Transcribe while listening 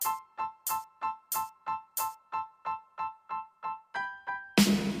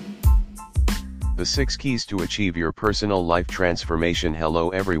The 6 Keys to Achieve Your Personal Life Transformation. Hello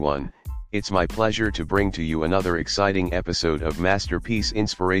everyone, it's my pleasure to bring to you another exciting episode of Masterpiece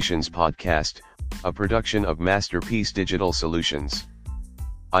Inspirations Podcast, a production of Masterpiece Digital Solutions.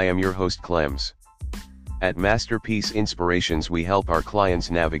 I am your host Clems. At Masterpiece Inspirations we help our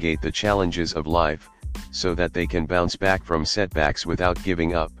clients navigate the challenges of life, so that they can bounce back from setbacks without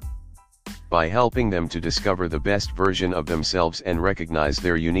giving up. By helping them to discover the best version of themselves and recognize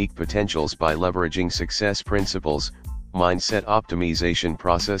their unique potentials by leveraging success principles, mindset optimization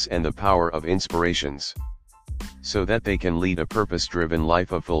process and the power of inspirations. So that they can lead a purpose-driven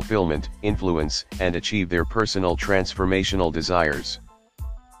life of fulfillment, influence, and achieve their personal transformational desires.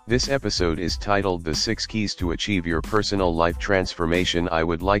 This episode is titled The 6 Keys to Achieve Your Personal Life Transformation. I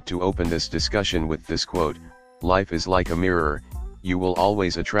would like to open this discussion with this quote: "Life is like a mirror. You will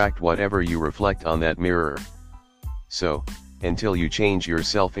always attract whatever you reflect on that mirror. So, until you change your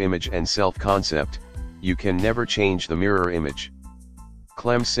self-image and self-concept, you can never change the mirror image."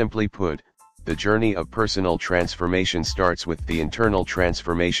 Clem. Simply put, the journey of personal transformation starts with the internal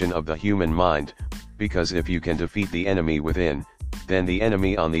transformation of the human mind, because if you can defeat the enemy within, then the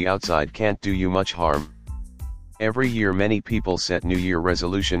enemy on the outside can't do you much harm. Every year many people set New Year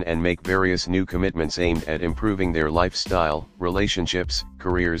resolution and make various new commitments aimed at improving their lifestyle, relationships,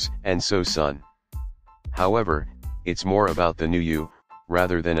 careers, and so on. However, it's more about the new you,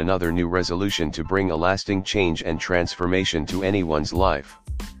 rather than another new resolution to bring a lasting change and transformation to anyone's life.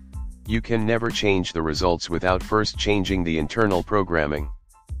 You can never change the results without first changing the internal programming.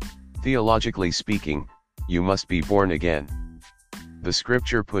 Theologically speaking, you must be born again. The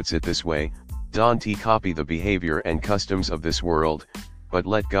scripture puts it this way: "Don't copy the behavior and customs of this world, but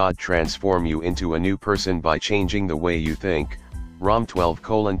let God transform you into a new person by changing the way you think." Rom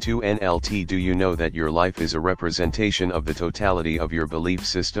 12:2 NLT. Do you know that your life is a representation of the totality of your belief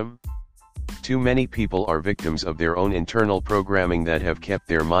system? Too many people are victims of their own internal programming that have kept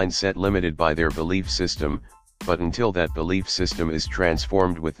their mindset limited by their belief system, but until that belief system is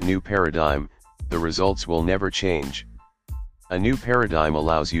transformed with new paradigm, the results will never change. A new paradigm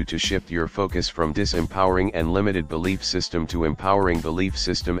allows you to shift your focus from disempowering and limited belief system to empowering belief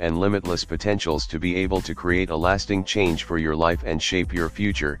system and limitless potentials. To be able to create a lasting change for your life and shape your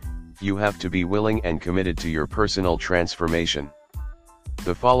future, you have to be willing and committed to your personal transformation.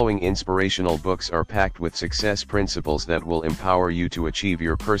 The following inspirational books are packed with success principles that will empower you to achieve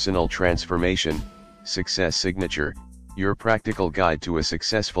your personal transformation. Success Signature, your practical guide to a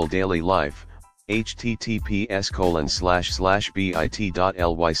successful daily life.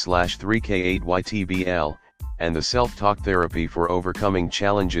 https://bit.ly/3k8ytbl, and the Self-Talk Therapy for Overcoming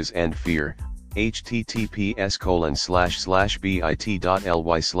Challenges and Fear.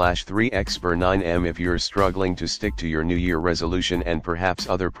 https://bit.ly/3xper9m. If you're struggling to stick to your New Year resolution and perhaps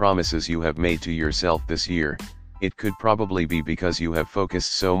other promises you have made to yourself this year, it could probably be because you have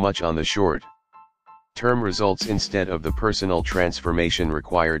focused so much on the short-term results instead of the personal transformation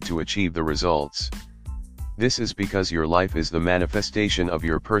required to achieve the results. This is because your life is the manifestation of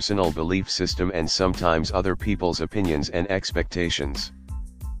your personal belief system and sometimes other people's opinions and expectations.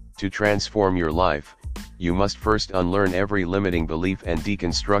 To transform your life, you must first unlearn every limiting belief and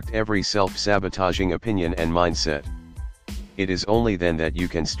deconstruct every self-sabotaging opinion and mindset. It is only then that you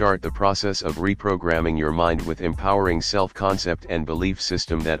can start the process of reprogramming your mind with empowering self-concept and belief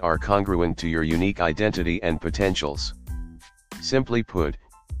system that are congruent to your unique identity and potentials. Simply put,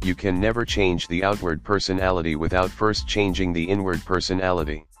 you can never change the outward personality without first changing the inward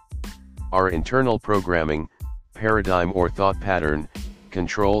personality. Our internal programming, paradigm or thought pattern,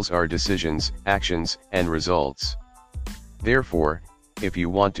 controls our decisions, actions, and results. Therefore, if you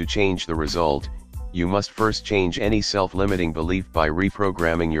want to change the result, you must first change any self-limiting belief by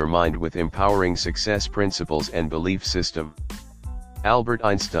reprogramming your mind with empowering success principles and belief system. Albert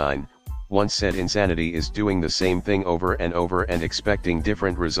Einstein once said insanity is doing the same thing over and over and expecting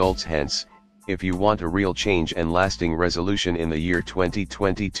different results. Hence, if you want a real change and lasting resolution in the year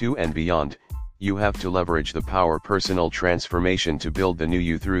 2022 and beyond, you have to leverage the power personal transformation to build the new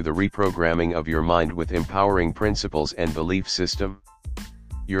you through the reprogramming of your mind with empowering principles and belief system.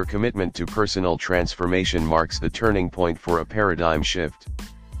 Your commitment to personal transformation marks the turning point for a paradigm shift.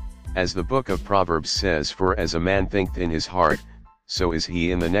 As the book of Proverbs says, "For as a man thinketh in his heart, so is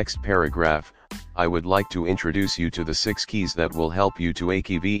he." In the next paragraph, I would like to introduce you to the 6 keys that will help you to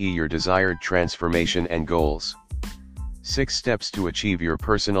achieve your desired transformation and goals. 6 steps to achieve your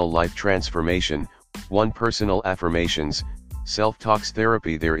personal life transformation. 1. Personal affirmations. Self-talks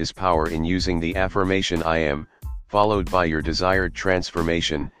therapy. There is power in using the affirmation "I am," followed by your desired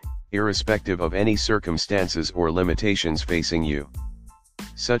transformation, irrespective of any circumstances or limitations facing you.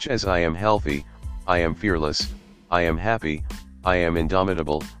 Such as "I am healthy," I am fearless, I am happy, I am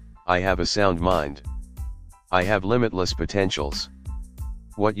indomitable, I have a sound mind. I have limitless potentials.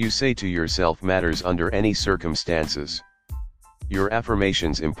 What you say to yourself matters under any circumstances. Your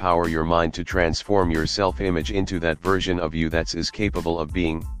affirmations empower your mind to transform your self-image into that version of you that is capable of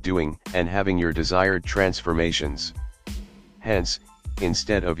being, doing, and having your desired transformations. Hence,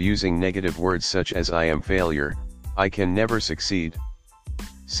 instead of using negative words such as I am failure, I can never succeed,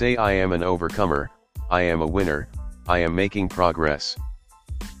 say I am an overcomer, I am a winner, I am making progress.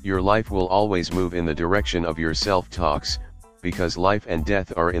 Your life will always move in the direction of your self-talks, because life and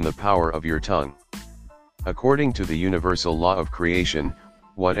death are in the power of your tongue. According to the universal law of creation,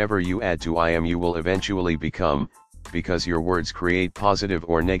 whatever you add to I am you will eventually become, because your words create positive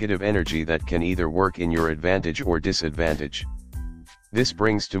or negative energy that can either work in your advantage or disadvantage. This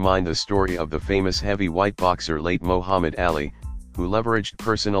brings to mind the story of the famous heavyweight boxer late Muhammad Ali, who leveraged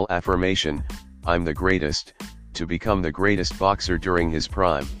personal affirmation, I'm the greatest, to become the greatest boxer during his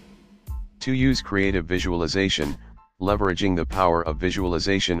prime. To use creative visualization, leveraging the power of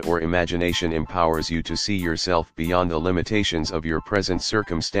visualization or imagination empowers you to see yourself beyond the limitations of your present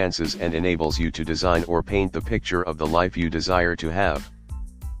circumstances and enables you to design or paint the picture of the life you desire to have.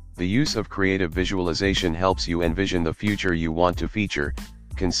 The use of creative visualization helps you envision the future you want to feature,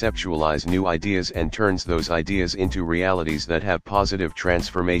 conceptualize new ideas and turns those ideas into realities that have positive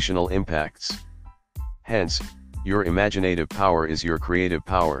transformational impacts. Hence, your imaginative power is your creative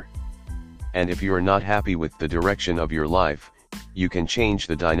power. And if you are not happy with the direction of your life, you can change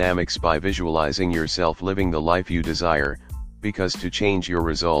the dynamics by visualizing yourself living the life you desire, because to change your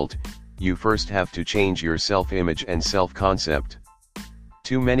result, you first have to change your self-image and self-concept.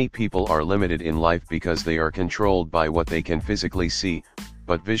 Too many people are limited in life because they are controlled by what they can physically see,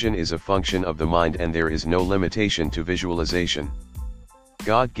 but vision is a function of the mind and there is no limitation to visualization.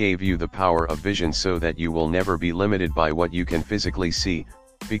 God gave you the power of vision so that you will never be limited by what you can physically see,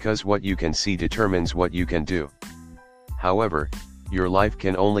 because what you can see determines what you can do. However, your life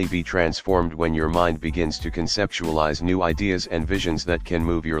can only be transformed when your mind begins to conceptualize new ideas and visions that can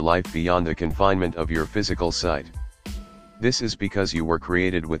move your life beyond the confinement of your physical sight. This is because you were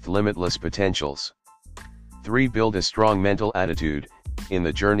created with limitless potentials. 3. Build a strong mental attitude. In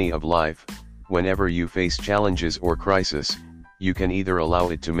the journey of life, whenever you face challenges or crisis, you can either allow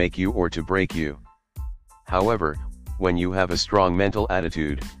it to make you or to break you. However, when you have a strong mental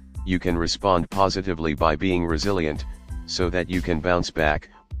attitude, you can respond positively by being resilient, so that you can bounce back,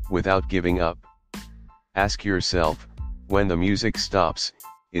 without giving up. Ask yourself, when the music stops,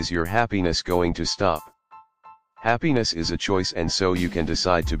 is your happiness going to stop? Happiness is a choice, and so you can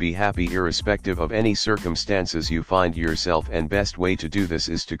decide to be happy irrespective of any circumstances you find yourself, and best way to do this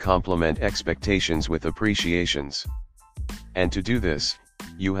is to complement expectations with appreciations. And to do this,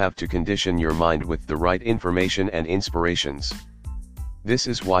 you have to condition your mind with the right information and inspirations. This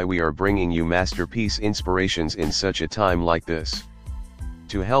is why we are bringing you masterpiece inspirations in such a time like this,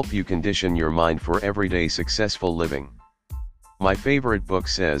 to help you condition your mind for everyday successful living. My favorite book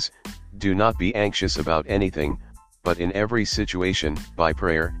says, do not be anxious about anything, but in every situation, by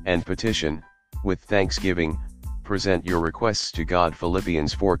prayer and petition, with thanksgiving, present your requests to God.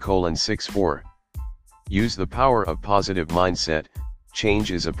 Philippians 4:6-4. Use the power of positive mindset.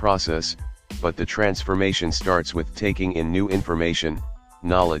 Change is a process, but the transformation starts with taking in new information,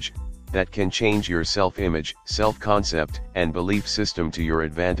 knowledge, that can change your self-image, self-concept, and belief system to your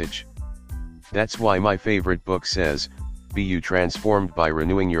advantage. That's why my favorite book says, be you transformed by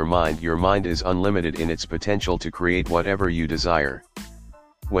renewing your mind. Your mind is unlimited in its potential to create whatever you desire.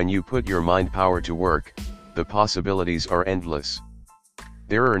 When you put your mind power to work, the possibilities are endless.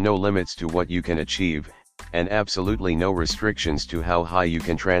 There are no limits to what you can achieve, and absolutely no restrictions to how high you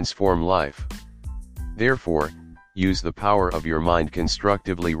can transform life. Therefore, use the power of your mind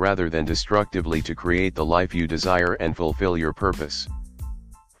constructively rather than destructively to create the life you desire and fulfill your purpose.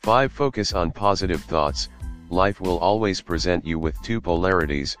 5. Focus on positive thoughts. Life will always present you with two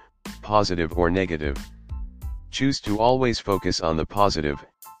polarities, positive or negative. Choose to always focus on the positive,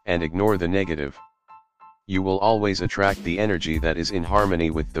 and ignore the negative. You will always attract the energy that is in harmony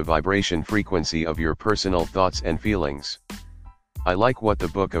with the vibration frequency of your personal thoughts and feelings. I like what the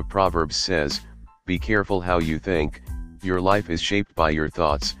book of Proverbs says, be careful how you think, your life is shaped by your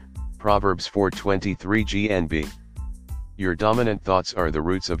thoughts, Proverbs 4:23 GNB. Your dominant thoughts are the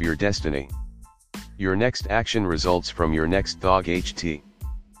roots of your destiny. Your next action results from your next thought.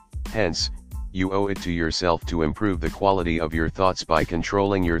 Hence, you owe it to yourself to improve the quality of your thoughts by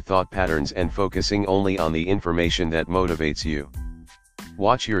controlling your thought patterns and focusing only on the information that motivates you.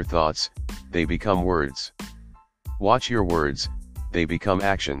 Watch your thoughts, they become words. Watch your words, they become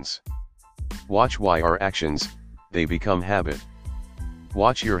actions. Watch why our actions, they become habit.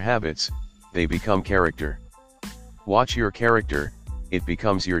 Watch your habits, they become character. Watch your character, it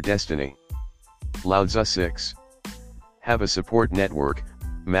becomes your destiny. Lao Tzu 6. Have a support network,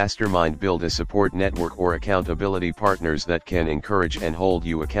 mastermind. Build a support network or accountability partners that can encourage and hold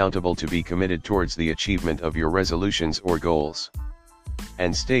you accountable to be committed towards the achievement of your resolutions or goals.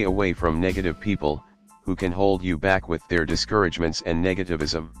 And stay away from negative people, who can hold you back with their discouragements and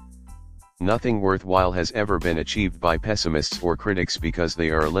negativism. Nothing worthwhile has ever been achieved by pessimists or critics because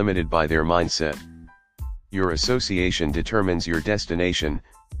they are limited by their mindset. Your association determines your destination,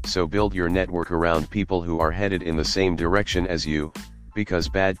 so build your network around people who are headed in the same direction as you, because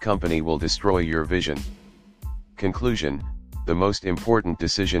bad company will destroy your vision. Conclusion: the most important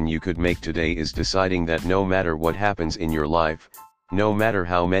decision you could make today is deciding that no matter what happens in your life, no matter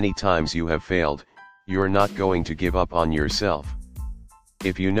how many times you have failed, you're not going to give up on yourself.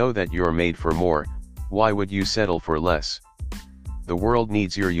 If you know that you're made for more, why would you settle for less? The world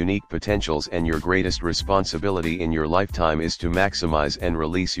needs your unique potentials, and your greatest responsibility in your lifetime is to maximize and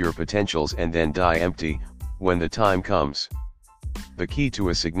release your potentials and then die empty, when the time comes. The key to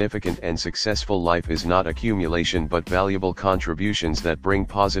a significant and successful life is not accumulation but valuable contributions that bring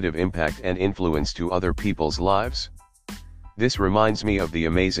positive impact and influence to other people's lives. This reminds me of the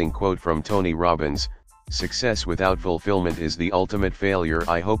amazing quote from Tony Robbins: "Success without fulfillment is the ultimate failure."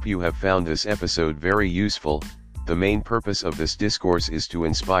 I hope you have found this episode very useful. The main purpose of this discourse is to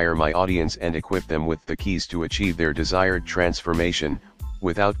inspire my audience and equip them with the keys to achieve their desired transformation,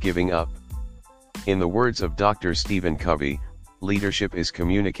 without giving up. In the words of Dr. Stephen Covey, leadership is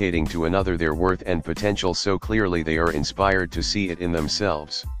communicating to another their worth and potential so clearly they are inspired to see it in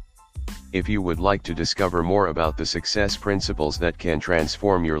themselves. If you would like to discover more about the success principles that can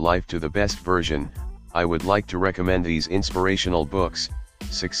transform your life to the best version, I would like to recommend these inspirational books: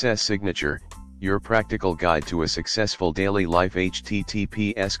 Success Signature, Your Practical Guide to a Successful Daily Life,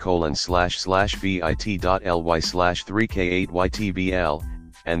 https://bit.ly/3k8ytbl,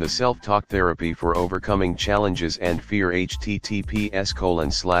 and The Self-Talk Therapy for Overcoming Challenges and Fear,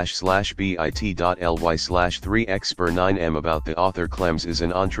 https://bit.ly/3xper9m. About the author: Clems is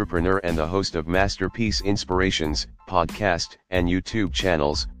an entrepreneur and the host of Masterpiece Inspirations podcast and YouTube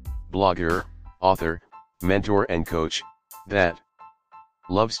channels, blogger, author, mentor and coach, that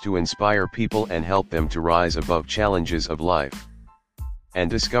loves to inspire people and help them to rise above challenges of life and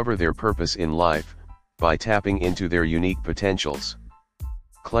discover their purpose in life, by tapping into their unique potentials.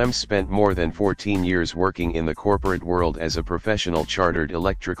 Clems spent more than 14 years working in the corporate world as a professional chartered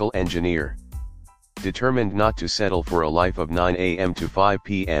electrical engineer. Determined not to settle for a life of 9 a.m. to 5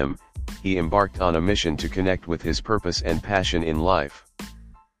 p.m., he embarked on a mission to connect with his purpose and passion in life.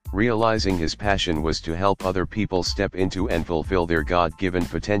 Realizing his passion was to help other people step into and fulfill their God-given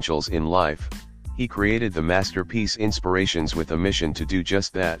potentials in life, he created the Masterpiece Inspirations with a mission to do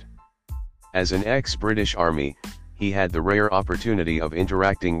just that. As an ex-British Army, he had the rare opportunity of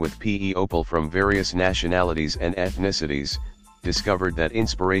interacting with people from various nationalities and ethnicities, discovered that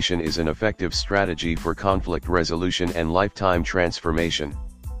inspiration is an effective strategy for conflict resolution and lifetime transformation.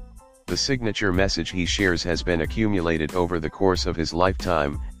 The signature message he shares has been accumulated over the course of his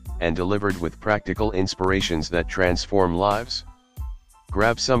lifetime, and delivered with practical inspirations that transform lives.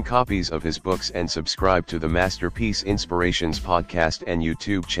 Grab some copies of his books and subscribe to the Masterpiece Inspirations podcast and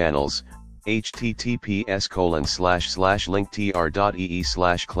YouTube channels,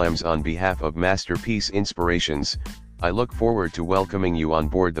 https://linktr.ee/Clems. On behalf of Masterpiece Inspirations, I look forward to welcoming you on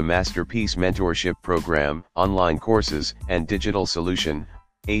board the Masterpiece Mentorship Program, online courses and digital solution,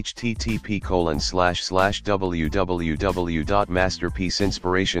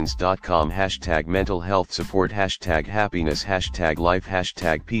 http://www.masterpieceinspirations.com. #mental health support, #happiness, #life,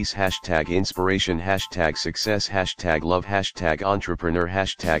 #peace, #inspiration, #success, #love, #entrepreneur,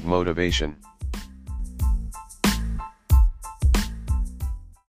 #motivation.